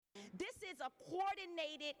a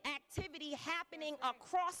coordinated activity happening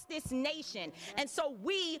across this nation. And so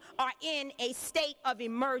we are in a state of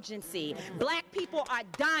emergency. Black people are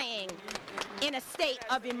dying in a state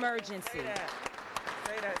of emergency.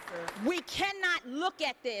 Say that, sir. We cannot look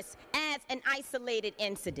at this as an isolated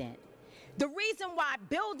incident. The reason why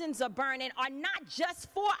buildings are burning are not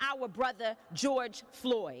just for our brother George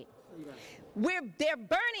Floyd. They're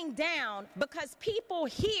burning down because people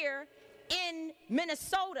here in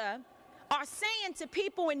Minnesota are saying to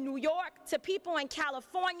people in New York, to people in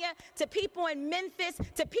California, to people in Memphis,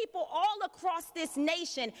 to people all across this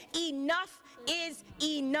nation, enough is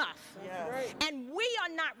enough. Yes. And we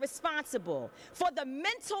are not responsible for the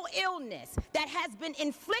mental illness that has been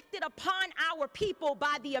inflicted upon our people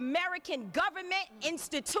by the American government,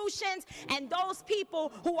 institutions, and those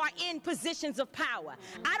people who are in positions of power.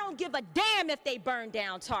 I don't give a damn if they burn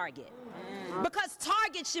down Target, because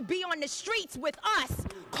Target should be on the streets with us,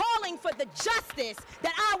 calling for the justice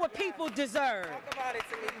that our people deserve. Talk about it,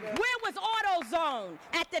 Tamika. Where was AutoZone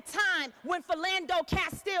at the time when Philando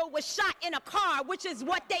Castile was shot in a car, which is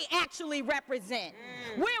what they actually represent?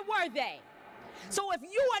 Where were they? So if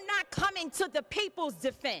you are not coming to the people's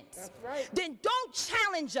defense, then don't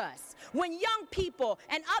challenge us when young people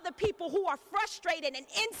and other people who are frustrated and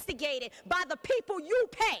instigated by the people you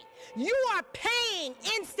pay. You are paying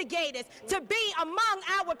instigators to be among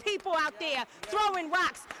our people out there throwing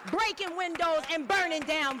rocks, breaking windows, and burning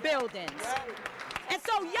down buildings. And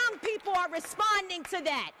so young people are responding to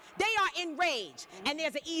that. They are enraged, and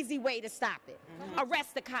there's an easy way to stop it.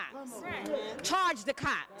 Arrest the cops. Charge the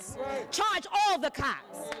cops. Charge all the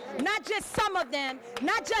cops. Not just some of them,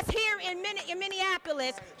 not just here in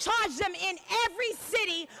Minneapolis. Charge them in every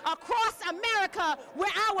city across America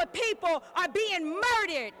where our people are being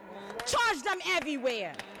murdered. Charge them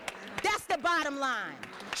everywhere. That's the bottom line.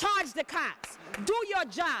 Charge the cops. Do your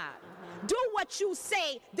job. Do what you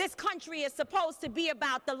say this country is supposed to be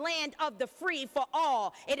about, the land of the free for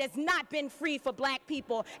all. It has not been free for black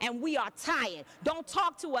people, and we are tired. Don't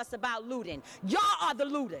talk to us about looting. Y'all are the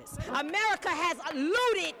looters. America has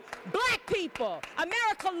looted black people.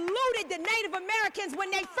 America looted the Native Americans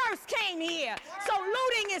when they first came here. So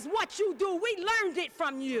looting is what you do. We learned it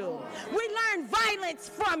from you. We learned violence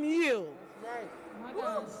from you.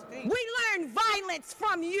 We learned violence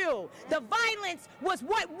from you. The violence was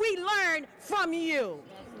what we learned from you.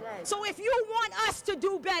 So if you want us to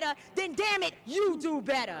do better, then damn it, you do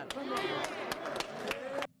better.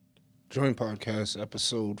 Join Podcast,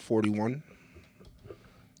 episode 41.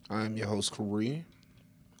 I am your host, Corey.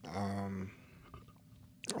 I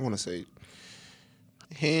want to say,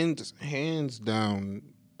 hands down,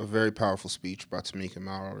 a very powerful speech by Tamika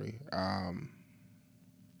Mallory.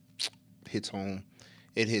 Hits home.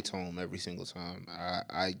 It hits home every single time.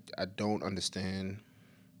 I don't understand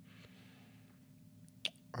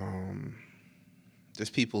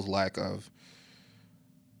just people's lack of.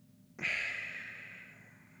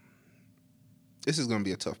 This is going to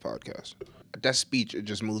be a tough podcast. That speech, it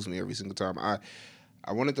just moves me every single time.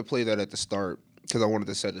 I wanted to play that at the start because I wanted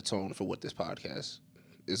to set the tone for what this podcast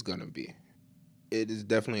is going to be. It is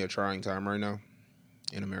definitely a trying time right now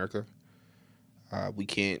in America. We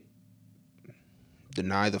can't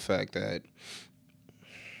deny the fact that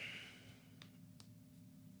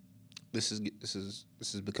this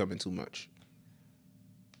is becoming too much.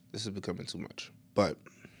 This is becoming too much. But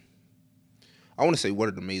I want to say, what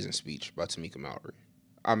an amazing speech by Tamika Mallory.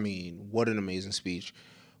 I mean, what an amazing speech.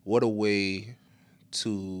 What a way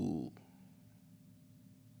to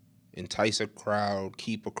entice a crowd,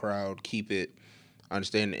 keep it,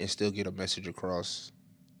 understand, and still get a message across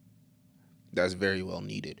that's very well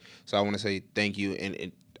needed. So I want to say thank you.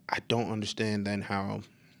 And I don't understand then how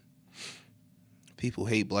people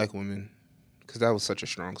hate black women, because that was such a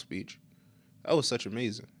strong speech. That was such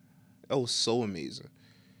amazing. That was so amazing.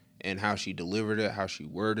 And how she delivered it, how she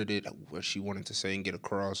worded it, what she wanted to say and get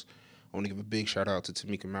across. I want to give a big shout out to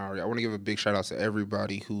Tamika Mallory. I want to give a big shout out to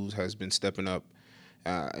everybody who has been stepping up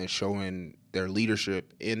and showing their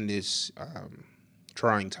leadership in this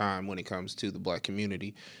trying time when it comes to the black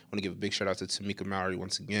community. I want to give a big shout out to Tamika Mallory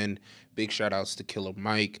once again. Big shout outs to Killer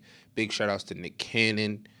Mike. Big shout outs to Nick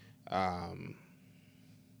Cannon. And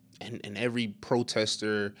every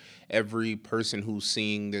protester, every person who's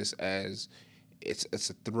seeing this as it's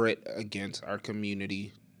a threat against our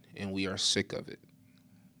community, and we are sick of it.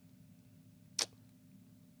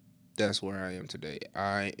 That's where I am today.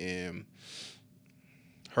 I am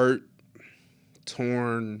hurt,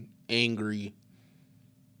 torn, angry,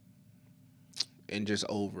 and just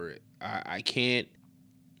over it. I can't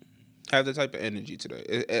have the type of energy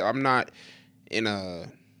today. I'm not in a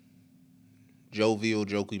jovial,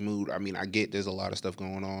 jokey mood. I mean, I get there's a lot of stuff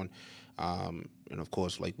going on, and of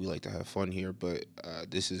course, like we like to have fun here, but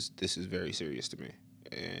this is very serious to me,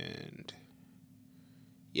 and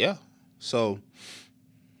yeah. So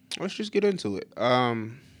let's just get into it.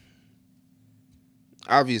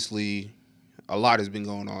 Obviously, a lot has been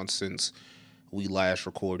going on since we last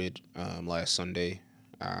recorded last Sunday,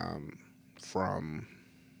 from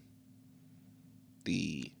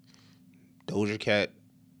the Doja Cat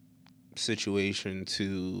situation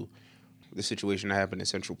to the situation that happened in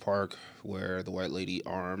Central Park where the white lady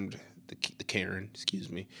armed the Karen,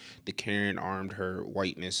 the Karen armed her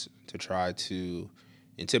whiteness to try to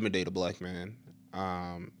intimidate a black man,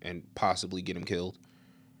 and possibly get him killed,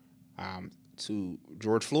 to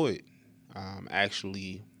George Floyd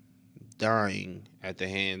actually dying at the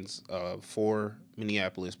hands of 4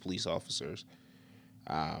 Minneapolis police officers.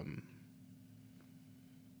 Um,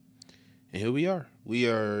 and here we are. We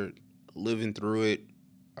are living through it.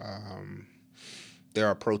 Um, there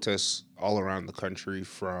are protests all around the country,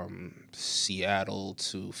 from Seattle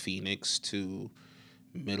to Phoenix to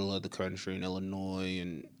middle of the country in Illinois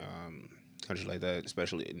and countries like that,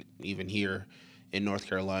 especially even here in North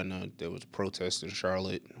Carolina. There was protests in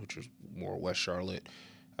Charlotte, which was more West Charlotte,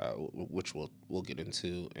 which we'll get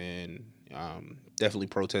into, and definitely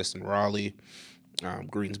protests in Raleigh,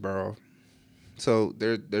 Greensboro. So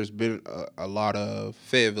there's been a lot of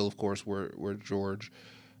Fayetteville, of course, where George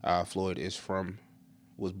Floyd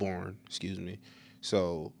was born. Excuse me.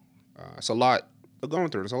 So it's a lot going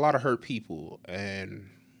through. There's a lot of hurt people, and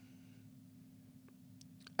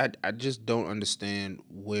I just don't understand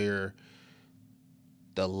where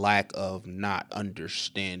the lack of not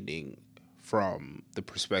understanding from the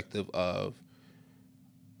perspective of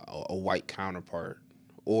a white counterpart,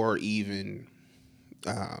 or even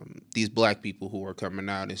these black people who are coming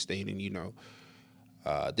out and stating,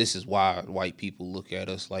 this is why white people look at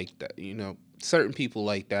us like that. Certain people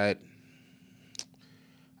like that,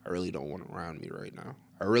 I really don't want around me right now.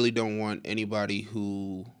 I really don't want anybody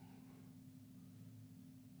who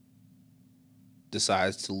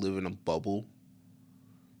decides to live in a bubble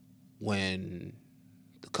when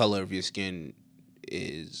the color of your skin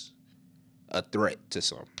is a threat to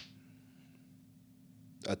some.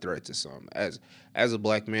 A threat to some. As a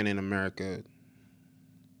black man in America,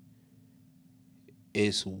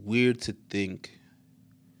 it's weird to think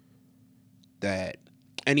that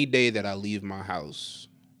any day that I leave my house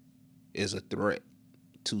is a threat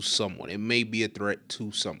to someone. It may be a threat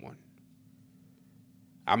to someone.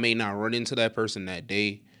 I may not run into that person that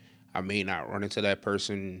day. I may not run into that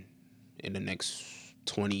person in the next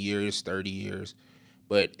 20 years, 30 years.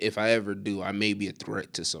 But if I ever do, I may be a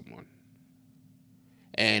threat to someone.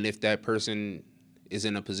 And if that person is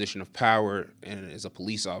in a position of power and is a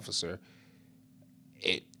police officer,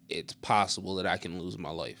 it's possible that I can lose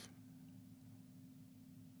my life.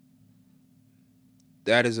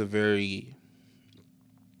 That is a very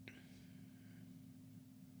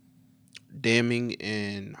damning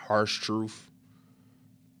and harsh truth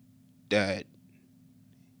that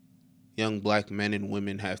young black men and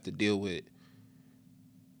women have to deal with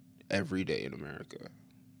every day in America.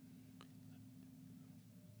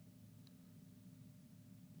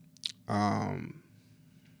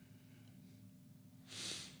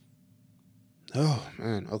 Oh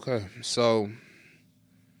man, okay. So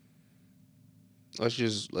let's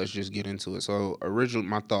just get into it. So originally,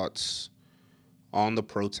 my thoughts on the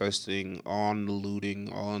protesting, on the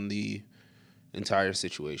looting, on the entire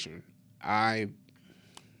situation. I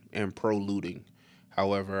am pro looting.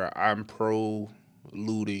 However, I'm pro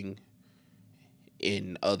looting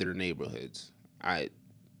in other neighborhoods.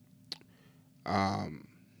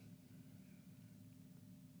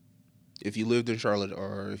 If you lived in Charlotte,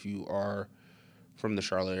 or if you are from the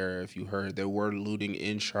Charlotte area, if you heard, there were looting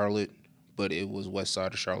in Charlotte, but it was west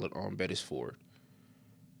side of Charlotte on Bettis Ford.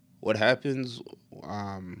 What happens,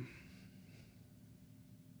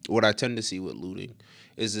 what I tend to see with looting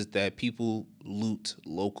is that people loot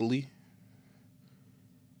locally,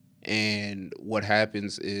 and what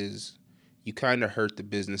happens is you kind of hurt the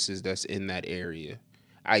businesses that's in that area.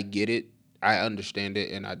 I get it. I understand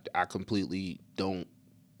it, and I completely don't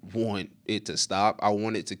want it to stop. I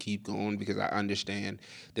want it to keep going because I understand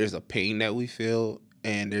there's a pain that we feel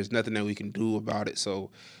and there's nothing that we can do about it. So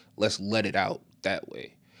let's let it out that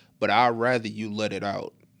way. But I'd rather you let it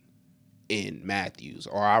out in Matthews,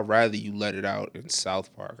 or I'd rather you let it out in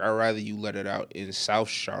South Park. I'd rather you let it out in South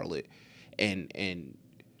Charlotte, and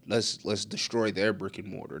let's destroy their brick and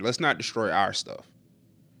mortar. Let's not destroy our stuff.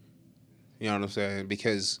 You know what I'm saying?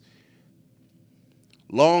 Because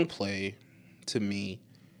long play, to me,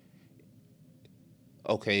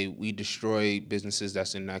 okay, we destroy businesses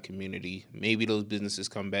that's in that community. Maybe those businesses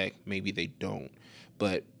come back, maybe they don't.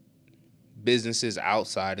 But businesses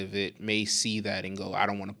outside of it may see that and go, I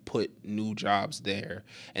don't want to put new jobs there.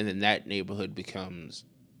 And then that neighborhood becomes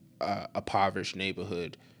a impoverished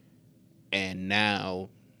neighborhood. And now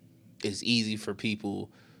it's easy for people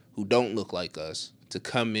who don't look like us to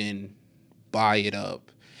come in, buy it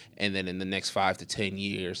up, and then in the next 5 to 10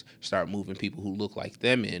 years start moving people who look like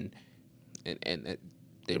them in, and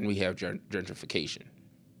then we have gentrification.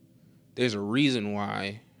 There's a reason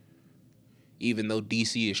why, even though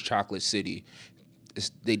DC is Chocolate City,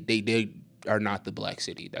 they are not the black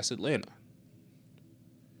city. That's Atlanta.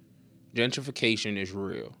 Gentrification is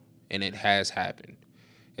real, and it has happened.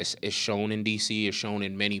 It's shown in DC. It's shown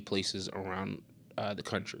in many places around the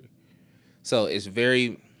country. So it's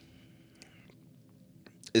very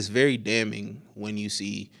damning when you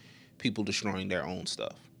see people destroying their own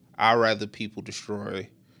stuff. I'd rather people destroy,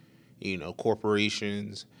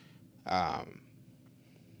 corporations,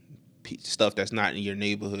 stuff that's not in your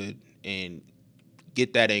neighborhood, and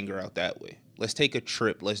get that anger out that way. Let's take a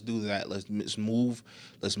trip. Let's do that. Let's move.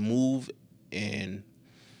 Let's move and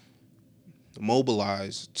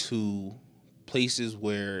mobilize to places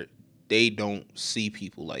where they don't see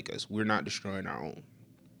people like us. We're not destroying our own.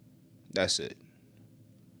 That's it.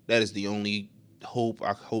 That is the only hope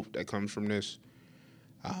that comes from this.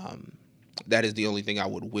 That is the only thing I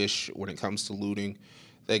would wish when it comes to looting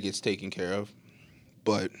that gets taken care of.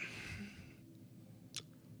 But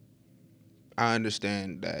I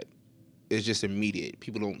understand that it's just immediate.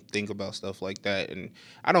 People don't think about stuff like that, and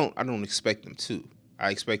I don't expect them to.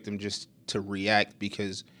 I expect them just to react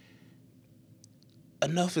because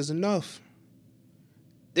enough is enough.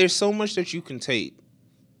 There's so much that you can take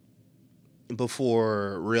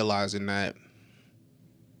before realizing that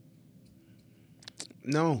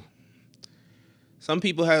no. Some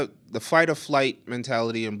people have the fight or flight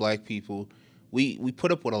mentality in black people. We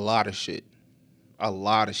put up with a lot of shit. A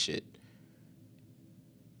lot of shit.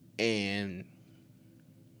 And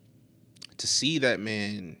to see that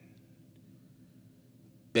man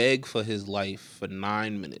beg for his life for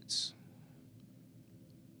 9 minutes.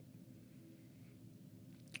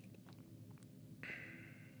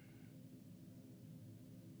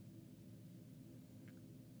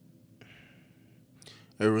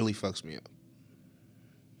 It really fucks me up.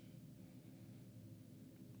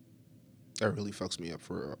 That really fucks me up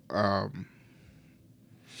for real.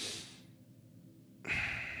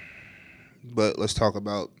 But let's talk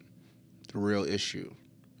about the real issue.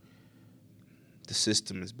 The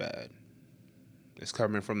system is bad. It's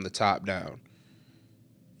coming from the top down.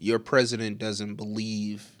 Your president doesn't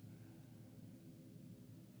believe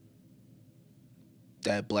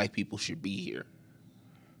that black people should be here.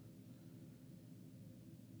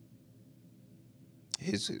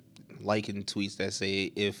 His liking tweets that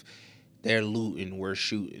say, if they're looting, we're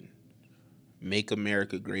shooting. Make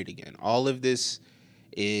America great again. All of this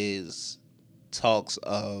is talks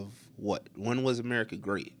of what? When was America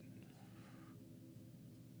great?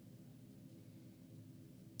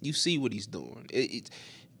 You see what he's doing.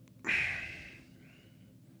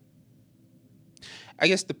 I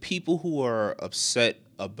guess the people who are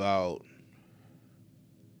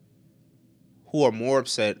more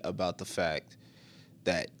upset about the fact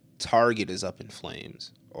that Target is up in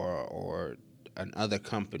flames, or another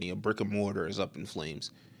company, a brick and mortar, is up in flames,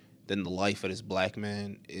 then the life of this black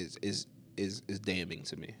man is damning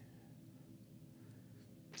to me.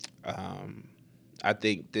 I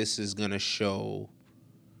think this is gonna show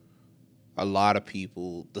a lot of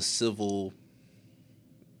people the civil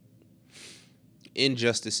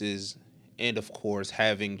injustices, and of course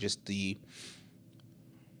having just the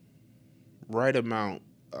right amount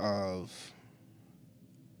of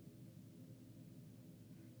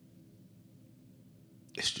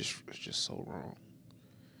it's just so wrong.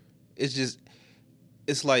 It's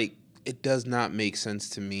like, it does not make sense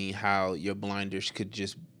to me how your blinders could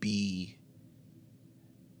just be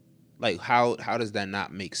like, how does that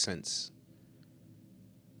not make sense?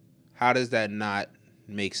 How does that not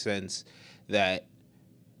make sense that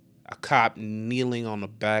a cop kneeling on the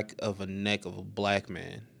back of a neck of a black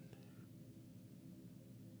man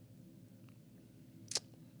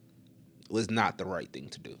was not the right thing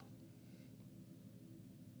to do?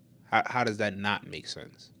 How does that not make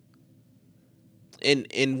sense?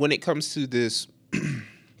 And when it comes to this,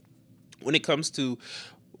 when it comes to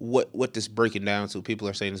what this breaking down to, people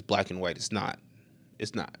are saying it's black and white. It's not.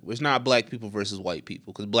 It's not. It's not black people versus white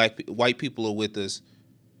people, because white people are with us.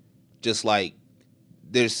 Just like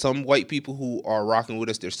there's some white people who are rocking with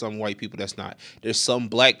us, there's some white people that's not. There's some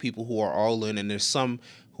black people who are all in, and there's some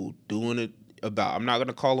who doing it about. I'm not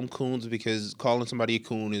gonna call them coons because calling somebody a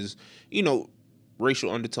coon is,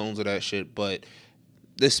 racial undertones of that shit. But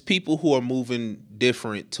there's people who are moving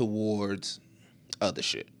different towards other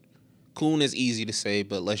shit. Coon is easy to say,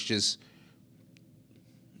 but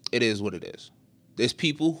it is what it is. There's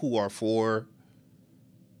people who are for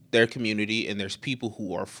their community, and there's people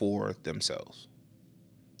who are for themselves.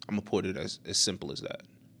 I'm gonna put it as simple as that.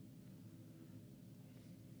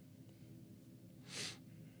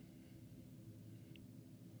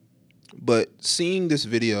 But seeing this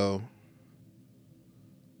video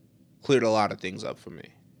cleared a lot of things up for me.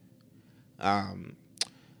 I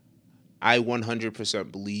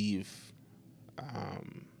 100% believe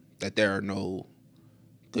that there are no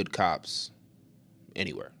good cops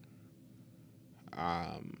anywhere.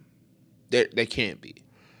 There can't be.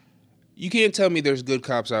 You can't tell me there's good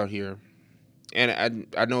cops out here. And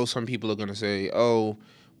I know some people are going to say, oh,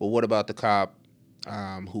 well, what about the cop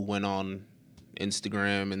who went on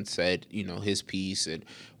Instagram and said, his piece? And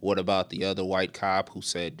what about the other white cop who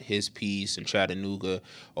said his piece in Chattanooga?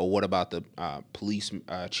 Or what about the police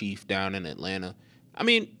chief down in Atlanta? I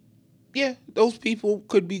mean, yeah, those people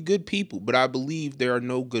could be good people, but I believe there are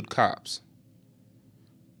no good cops.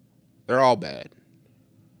 They're all bad.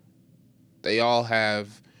 They all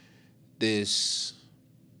have this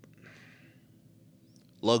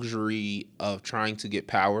luxury of trying to get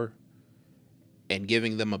power, and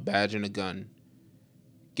giving them a badge and a gun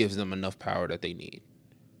gives them enough power that they need.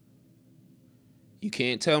 You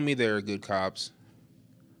can't tell me there are good cops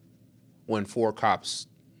when 4 cops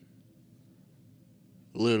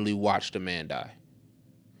literally watched a man die.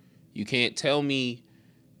 You can't tell me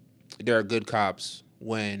there are good cops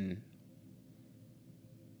when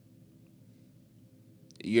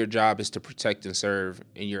your job is to protect and serve,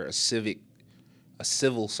 and you're a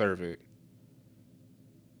civil servant,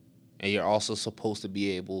 and you're also supposed to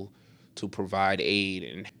be able to provide aid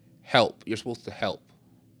and help. You're supposed to help.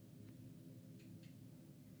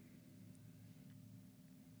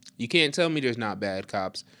 You can't tell me there's not bad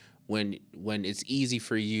cops when it's easy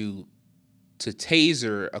for you to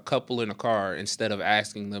taser a couple in a car instead of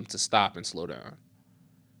asking them to stop and slow down.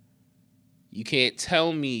 You can't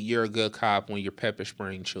tell me you're a good cop when you're pepper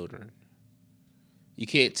spraying children. You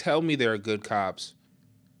can't tell me there are good cops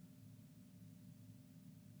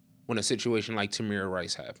when a situation like Tamir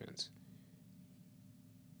Rice happens.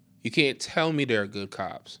 You can't tell me there are good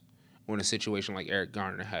cops when a situation like Eric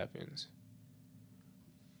Garner happens.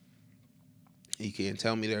 You can't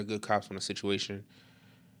tell me there are good cops when a situation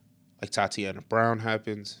like Tatiana Brown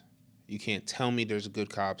happens. You can't tell me there's good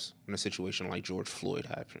cops when a situation like George Floyd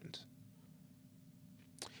happens.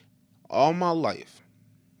 All my life,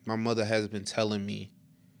 my mother has been telling me,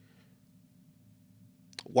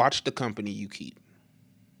 watch the company you keep.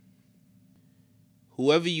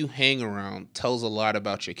 Whoever you hang around tells a lot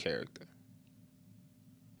about your character.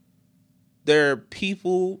 There are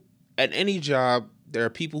people at any job, there are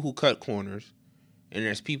people who cut corners, and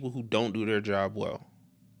there's people who don't do their job well.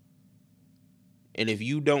 And if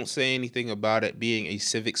you don't say anything about it being a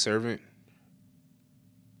civic servant,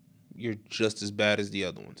 you're just as bad as the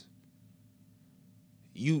other ones.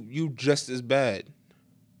 You just as bad.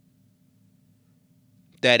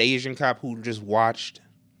 That Asian cop who just watched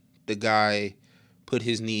the guy put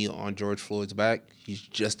his knee on George Floyd's back, he's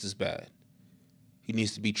just as bad. He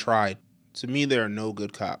needs to be tried. To me, there are no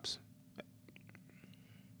good cops.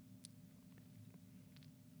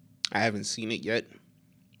 I haven't seen it yet.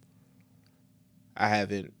 I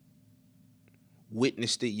haven't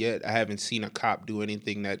witnessed it yet. I haven't seen a cop do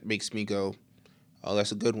anything that makes me go, oh,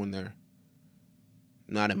 that's a good one there.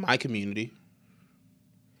 Not in my community.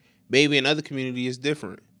 Maybe in other communities it's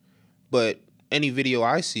different. But any video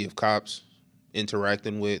I see of cops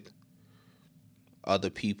interacting with other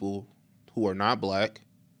people who are not black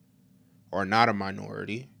or not a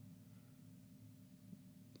minority,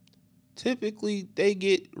 typically they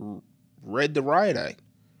get read the riot act.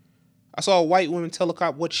 I saw a white woman tell a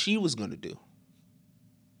cop what she was going to do.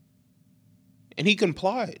 And he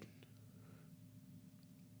complied.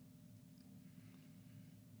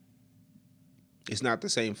 It's not the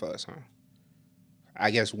same for us, huh?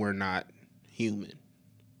 I guess we're not human.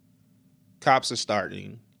 Cops are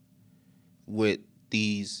starting with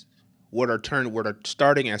these, what are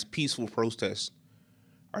starting as peaceful protests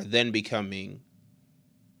are then becoming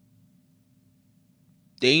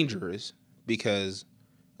dangerous because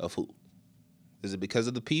of who? Is it because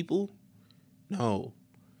of the people? No.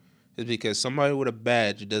 It's because somebody with a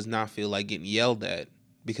badge does not feel like getting yelled at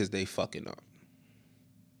because they fucking up.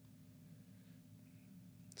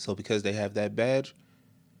 So because they have that badge,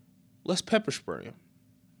 let's pepper spray them.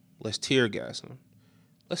 Let's tear gas them.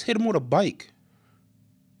 Let's hit him with a bike.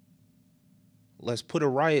 Let's put a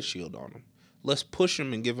riot shield on him. Let's push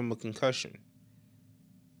him and give him a concussion.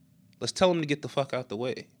 Let's tell him to get the fuck out the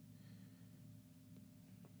way.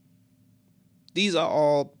 These are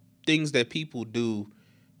all things that people do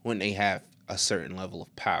when they have a certain level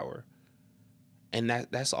of power. And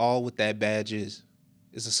that's all what that badge is.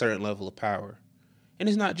 It's a certain level of power. And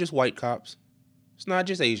it's not just white cops. It's not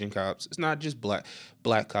just Asian cops. It's not just black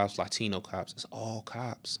cops, Latino cops. It's all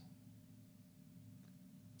cops.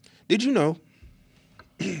 Did you know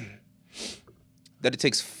that it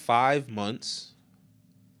takes 5 months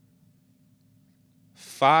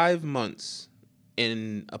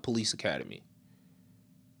in a police academy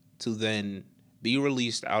to then be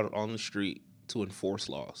released out on the street to enforce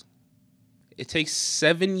laws? It takes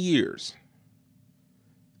 7 years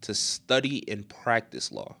to study and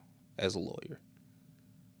practice law as a lawyer.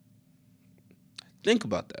 Think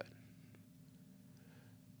about that.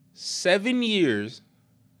 7 years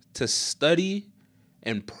to study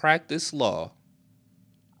and practice law.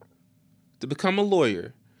 To become a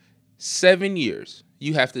lawyer, 7 years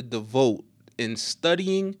you have to devote in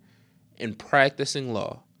studying and practicing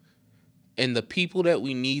law. And the people that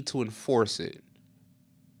we need to enforce it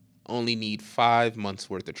only need 5 months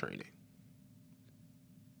worth of training.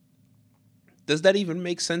 Does that even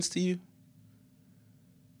make sense to you?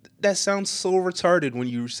 That sounds so retarded when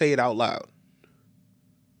you say it out loud.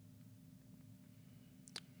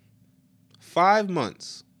 5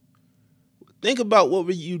 months. Think about what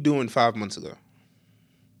were you doing 5 months ago?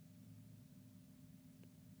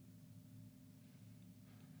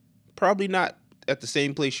 Probably not at the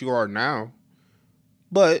same place you are now,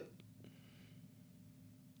 but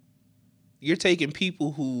you're taking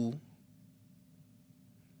people who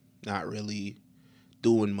not really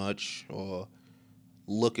doing much or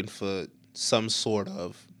looking for some sort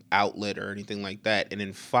of outlet or anything like that, and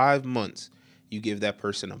in 5 months you give that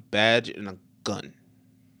person a badge and a gun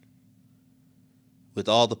with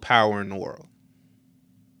all the power in the world.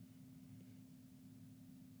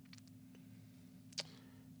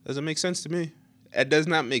 Does it make sense to me? It does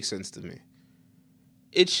not make sense to me.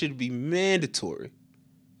 It should be mandatory.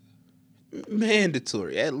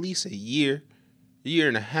 Mandatory. At least a year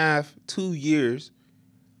and a half, 2 years.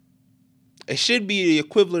 It should be the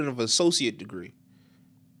equivalent of an associate degree.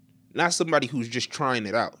 Not somebody who's just trying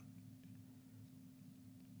it out.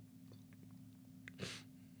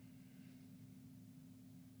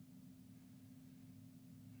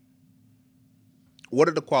 What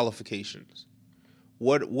are the qualifications?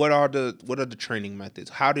 What are the training methods?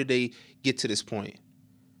 How did they get to this point?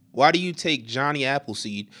 Why do you take Johnny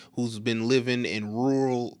Appleseed, who's been living in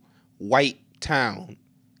rural white town,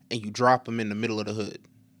 and you drop him in the middle of the hood?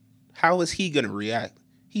 How is he going to react?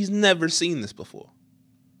 He's never seen this before.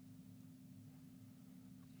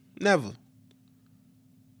 Never.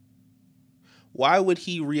 Why would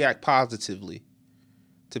he react positively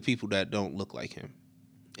to people that don't look like him?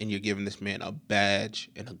 And you're giving this man a badge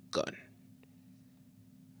and a gun.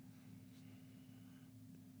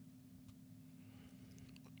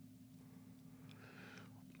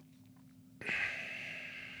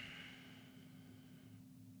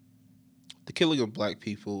 The killing of black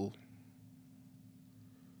people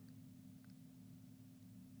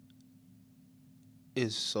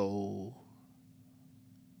is so...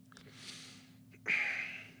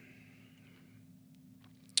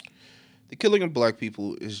 The killing of black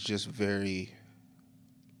people is just very,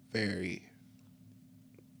 very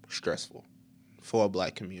stressful for a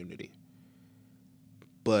black community.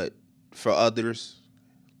 But for others,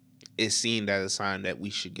 it's seen as a sign that we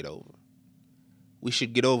should get over. We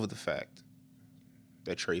should get over the fact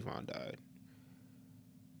that Trayvon died.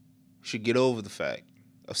 We should get over the fact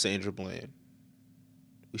of Sandra Bland.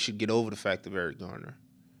 We should get over the fact of Eric Garner.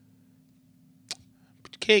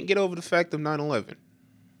 But you can't get over the fact of 9/11.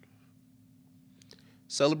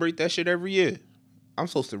 Celebrate that shit every year. I'm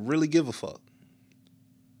supposed to really give a fuck.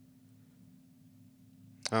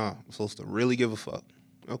 I'm supposed to really give a fuck.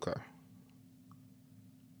 Okay.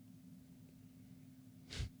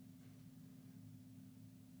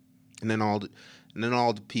 And then all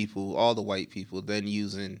the people, all the white people then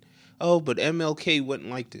using, oh, but MLK wasn't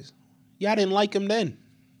like this. Y'all didn't like him then.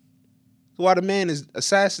 So why the man is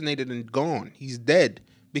assassinated and gone? He's dead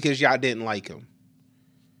because y'all didn't like him.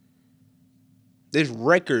 There's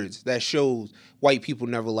records that shows white people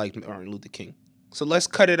never liked Martin Luther King. So let's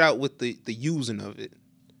cut it out with the using of it.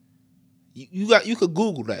 You could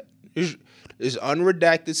Google that. There's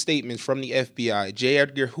unredacted statements from the FBI, J.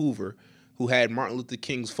 Edgar Hoover, who had Martin Luther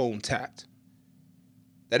King's phone tapped.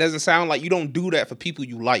 That doesn't sound like you don't do that for people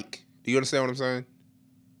you like. Do you understand what I'm saying?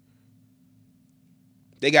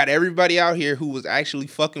 They got everybody out here who was actually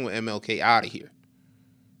fucking with MLK out of here.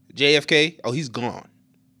 JFK, oh, he's gone.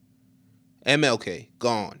 MLK,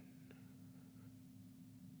 gone.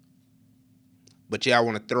 But y'all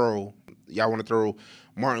want to throw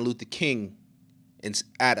Martin Luther King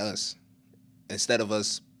at us instead of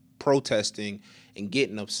us protesting and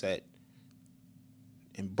getting upset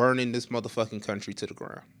and burning this motherfucking country to the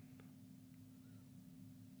ground.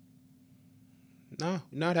 No,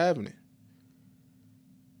 not having it.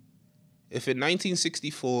 If in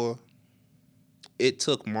 1964 it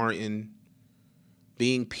took Martin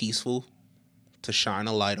being peaceful to shine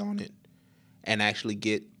a light on it and actually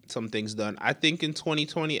get some things done, I think in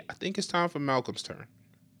 2020, I think it's time for Malcolm's turn.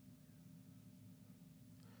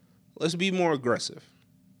 Let's be more aggressive.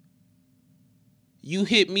 You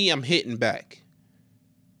hit me, I'm hitting back.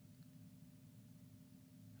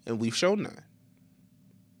 And we've shown that.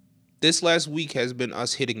 This last week has been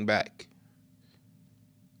us hitting back.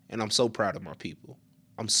 And I'm so proud of my people.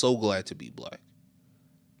 I'm so glad to be black.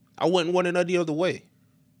 I wouldn't want it any other way.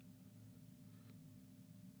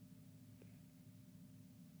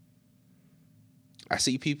 I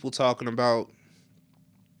see people talking about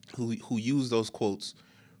who use those quotes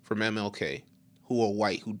from MLK, who are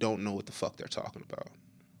white, who don't know what the fuck they're talking about.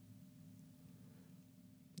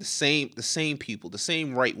 The same people, the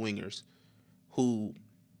same right-wingers who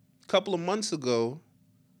a couple of months ago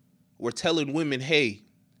were telling women, hey,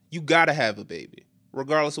 you gotta have a baby,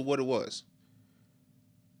 regardless of what it was.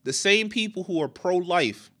 The same people who are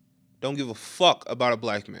pro-life don't give a fuck about a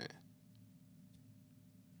black man.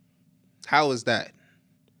 How is that?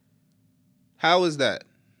 How is that?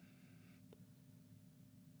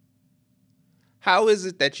 How is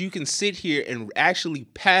it that you can sit here and actually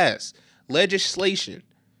pass legislation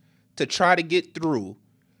to try to get through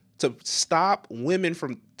to stop women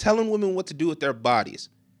from telling women what to do with their bodies,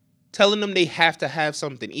 telling them they have to have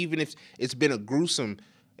something, even if it's been a gruesome,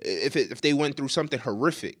 if they went through something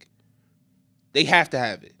horrific, they have to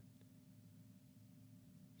have it.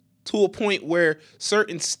 To a point where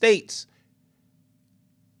certain states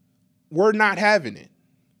were not having it.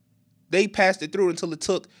 They passed it through until it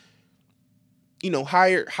took,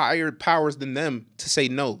 higher powers than them to say,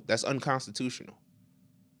 no, that's unconstitutional.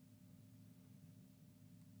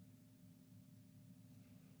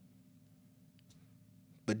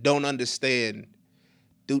 But do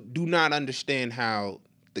not understand how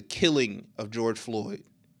the killing of George Floyd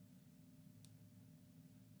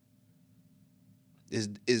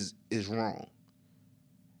is wrong.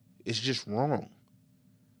 It's just wrong.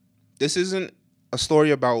 This isn't a story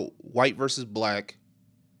about white versus black.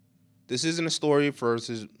 This isn't a story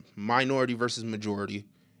versus minority versus majority.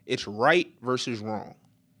 It's right versus wrong.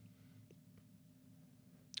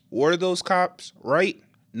 Were those cops right?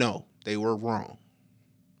 No, they were wrong.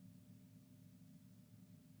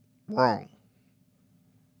 Wrong.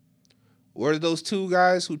 Were those two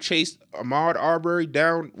guys who chased Ahmaud Arbery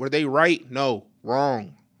down, were they right? No,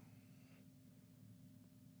 wrong.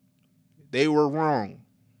 They were wrong.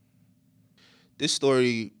 This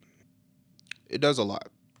story, it does a lot.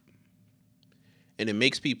 And it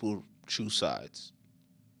makes people choose sides.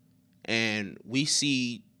 And we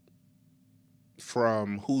see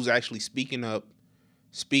from who's actually speaking up,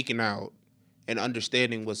 speaking out, and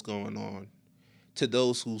understanding what's going on, to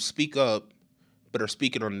those who speak up but are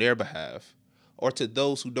speaking on their behalf, or to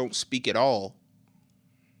those who don't speak at all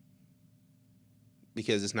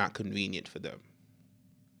because it's not convenient for them.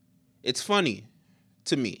 It's funny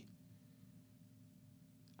to me.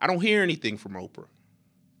 I don't hear anything from Oprah.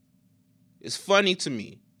 It's funny to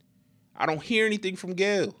me. I don't hear anything from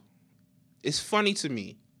Gayle. It's funny to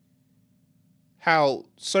me how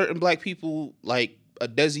certain black people like a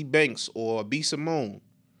Desi Banks or a B. Simone,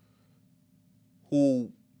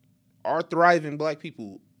 who are thriving black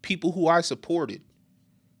people who I supported,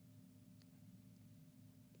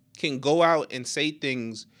 can go out and say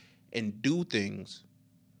things and do things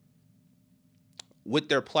with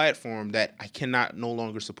their platform that I cannot no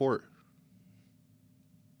longer support.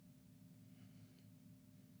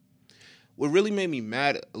 What really made me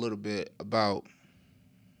mad a little bit about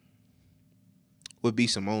what B.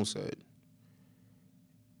 Simone said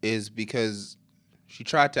is because she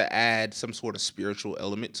tried to add some sort of spiritual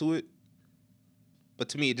element to it. But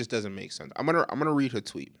to me, it just doesn't make sense. I'm gonna read her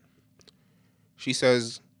tweet. She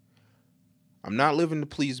says, "I'm not living to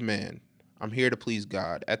please man. I'm here to please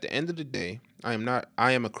God. At the end of the day, I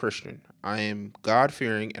am a Christian. I am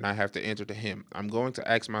God-fearing, and I have to answer to him. I'm going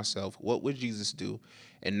to ask myself, what would Jesus do,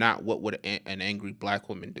 and not what would an angry black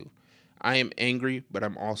woman do? I am angry, but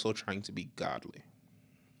I'm also trying to be godly."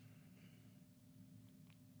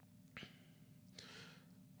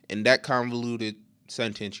 In that convoluted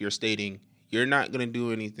sentence, you're stating you're not going to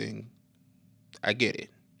do anything. I get it.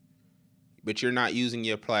 But you're not using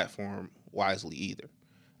your platform wisely either.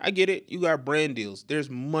 I get it. You got brand deals. There's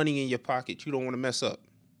money in your pocket. You don't want to mess up.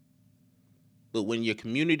 But when your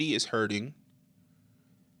community is hurting,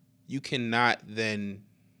 you cannot then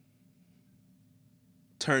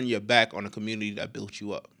turn your back on a community that built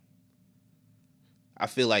you up. I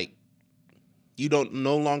feel like you don't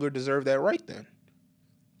no longer deserve that right then.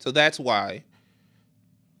 So that's why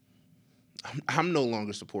I'm no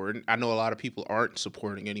longer supporting. I know a lot of people aren't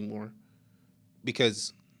supporting anymore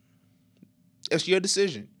because it's your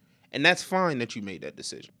decision. And that's fine that you made that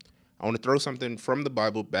decision. I want to throw something from the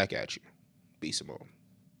Bible back at you, B. Simone.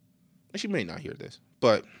 And she may not hear this,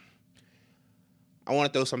 but I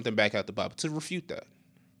want to throw something back out the Bible to refute that.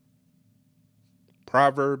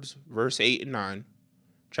 Proverbs, verse 8 and 9,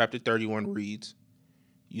 chapter 31 reads,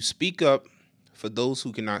 "You speak up for those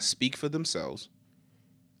who cannot speak for themselves.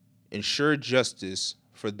 Ensure justice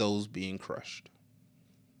for those being crushed."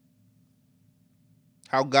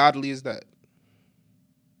 How godly is that?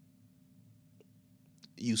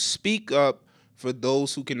 You speak up for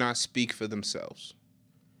those who cannot speak for themselves.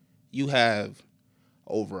 You have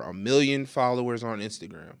over 1 million followers on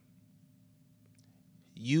Instagram.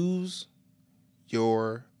 Use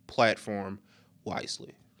your platform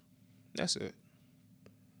wisely. That's it.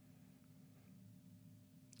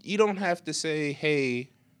 You don't have to say, hey,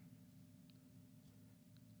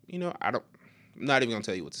 I'm not even going to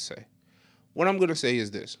tell you what to say. What I'm going to say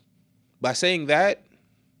is this. By saying that,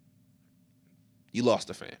 you lost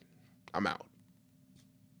a fan. I'm out.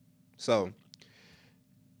 So,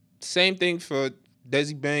 same thing for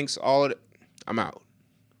Desi Banks, all of it. I'm out.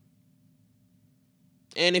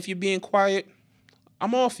 And if you're being quiet,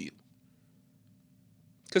 I'm off you.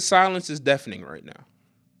 Because silence is deafening right now.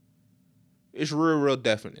 It's real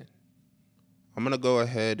deafening. I'm going to go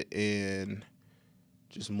ahead and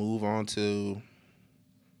just move on to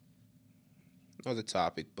another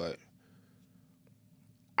topic, but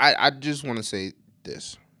I just want to say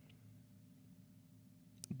this.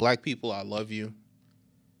 Black people, I love you.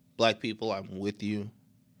 Black people, I'm with you.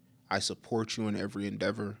 I support you in every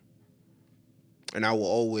endeavor. And I will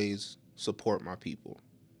always support my people.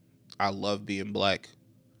 I love being black.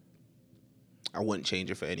 I wouldn't change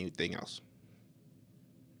it for anything else.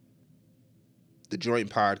 The Joint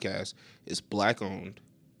Podcast is black owned,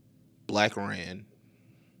 black ran,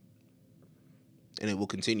 and it will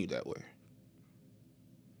continue that way.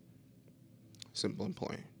 Simple and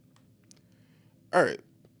plain. All right.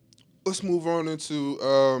 Let's move on into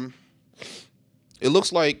it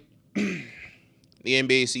looks like the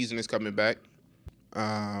NBA season is coming back.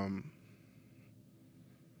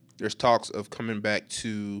 There's talks of coming back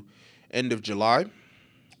to end of July,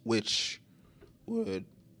 which would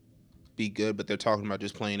be good, but they're talking about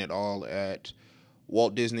just playing it all at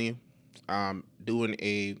Walt Disney, doing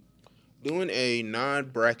a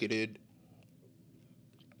non-bracketed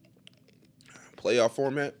playoff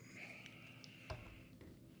format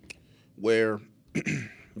where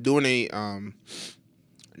doing a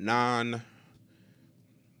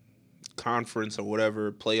non-conference or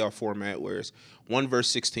whatever playoff format where it's 1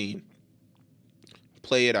 versus 16,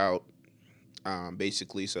 play it out,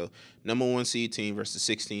 basically. So number 1 seed team versus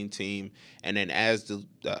 16 team, and then as the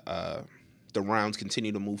rounds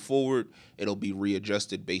continue to move forward, it'll be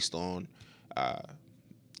readjusted based on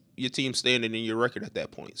your team standing and your record at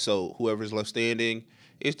that point. So whoever's left standing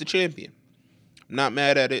is the champion. I'm not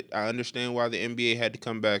mad at it. I understand why the NBA had to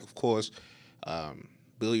come back. Of course,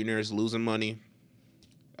 billionaires losing money.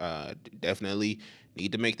 Definitely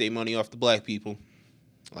need to make their money off the black people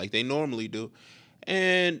like they normally do.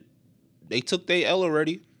 And they took their L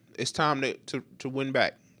already. It's time to win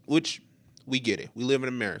back, which we get it. We live in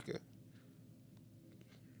America.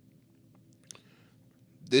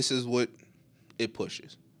 This is what it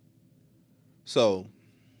pushes. So,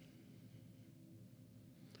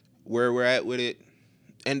 where we're at with it,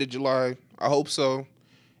 end of July, I hope so.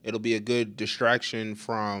 It'll be a good distraction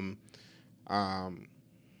from a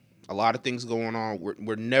lot of things going on.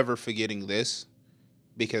 We're never forgetting this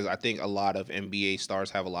because I think a lot of NBA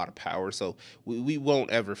stars have a lot of power. So we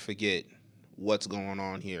won't ever forget what's going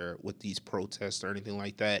on here with these protests or anything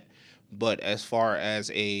like that. But as far as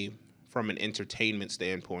from an entertainment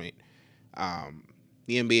standpoint, the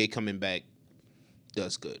NBA coming back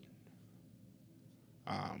does good.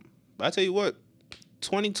 But I tell you what,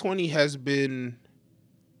 2020 has been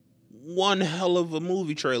one hell of a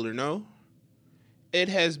movie trailer, no? It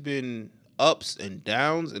has been ups and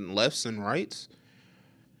downs and lefts and rights.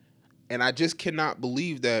 And I just cannot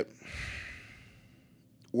believe that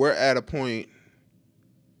we're at a point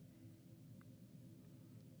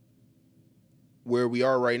where we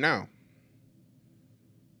are right now.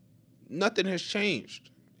 Nothing has changed.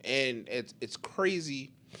 And it's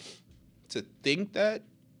crazy to think that,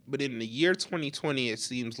 but in the year 2020, it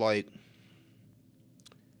seems like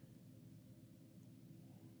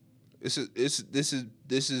this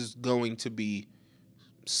is going to be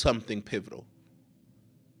something pivotal.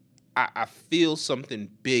 I feel something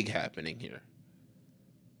big happening here.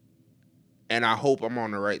 And I hope I'm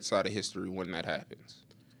on the right side of history when that happens.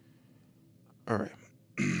 All right.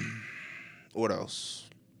 What else?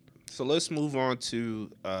 So let's move on to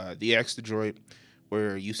the Ask the Droid,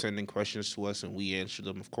 where you send in questions to us and we answer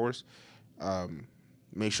them, of course.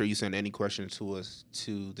 Make sure you send any questions to us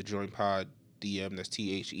to the Joint Pod DM. That's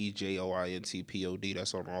TheJointPod.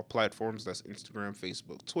 That's on all platforms. That's Instagram,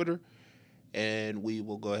 Facebook, Twitter. And we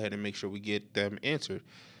will go ahead and make sure we get them answered.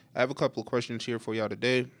 I have a couple of questions here for y'all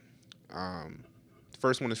today. The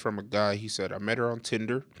first one is from a guy. He said, I met her on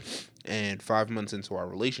Tinder, and 5 months into our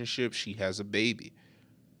relationship, she has a baby.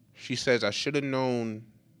 She says, I should have known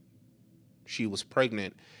she was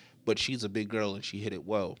pregnant, but she's a big girl and she hit it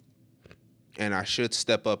well. And I should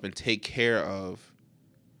step up and take care of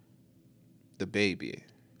the baby.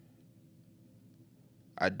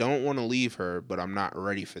 I don't want to leave her, but I'm not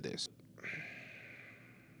ready for this.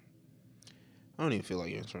 I don't even feel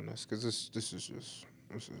like answering this because this is just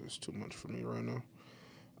too much for me right now.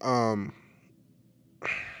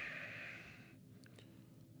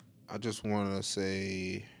 I just want to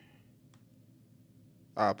say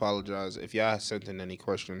I apologize if y'all sent in any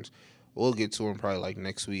questions. We'll get to them probably like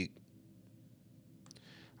next week.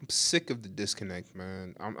 I'm sick of the disconnect,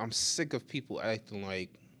 man. I'm sick of people acting like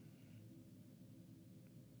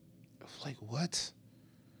what?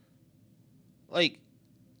 Like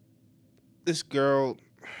this girl.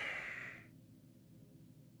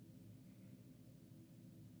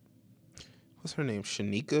 What's her name?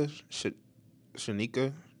 Shanika?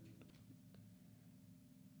 Shanika?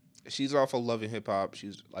 She's off of Love and Hip Hop.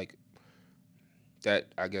 She's like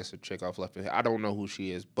that, I guess, a chick off Love and Hip Hop. I don't know who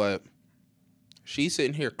she is, but she's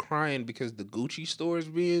sitting here crying because the Gucci store is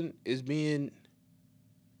being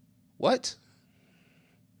what?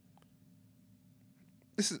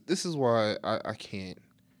 This is why I can't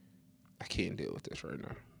deal with this right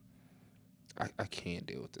now. I can't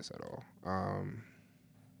deal with this at all.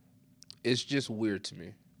 It's just weird to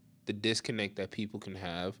me, the disconnect that people can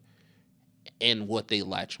have and what they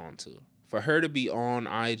latch onto. For her to be on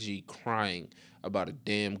IG crying about a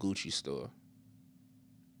damn Gucci store.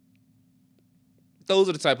 Those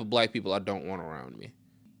are the type of black people I don't want around me.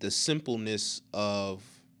 The simpleness of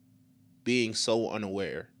being so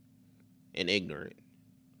unaware and ignorant.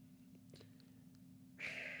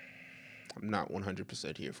 I'm not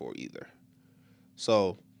 100% here for either.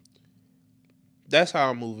 So that's how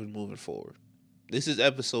I'm moving forward. This is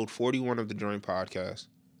episode 41 of the Joint Podcast.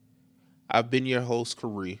 I've been your host,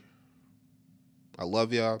 Karee. I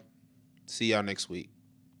love y'all. See y'all next week.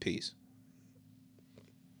 Peace.